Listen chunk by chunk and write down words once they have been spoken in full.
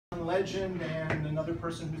legend and another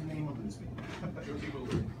person whose name eludes me. Josie will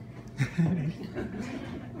do.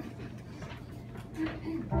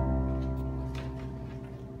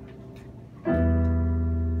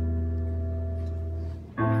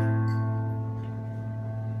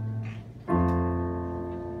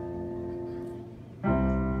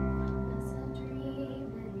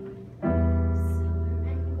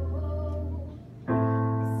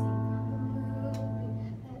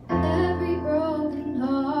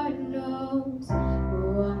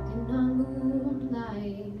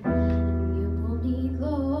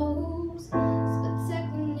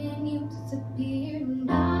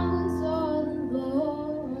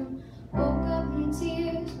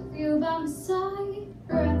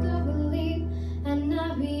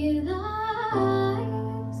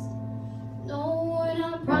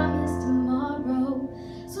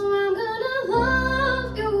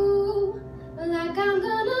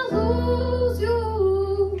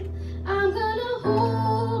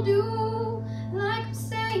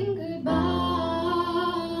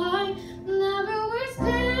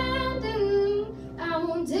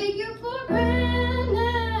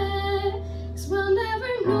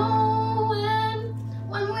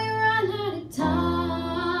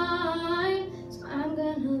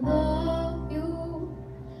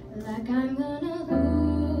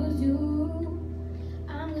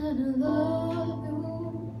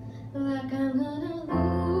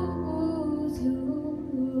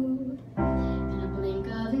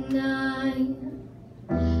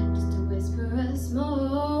 Just a whisper of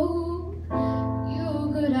smoke.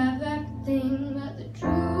 You could have everything, but the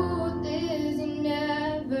truth is you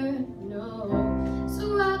never know.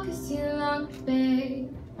 So I'll kiss you long,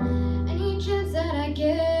 babe. Any chance that I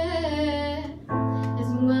get is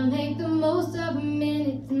when I make the most of a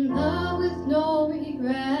minute in love with no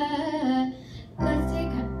regret. Let's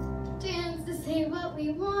take a chance to say what we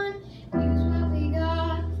want, use what we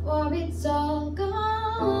got before it's all gone.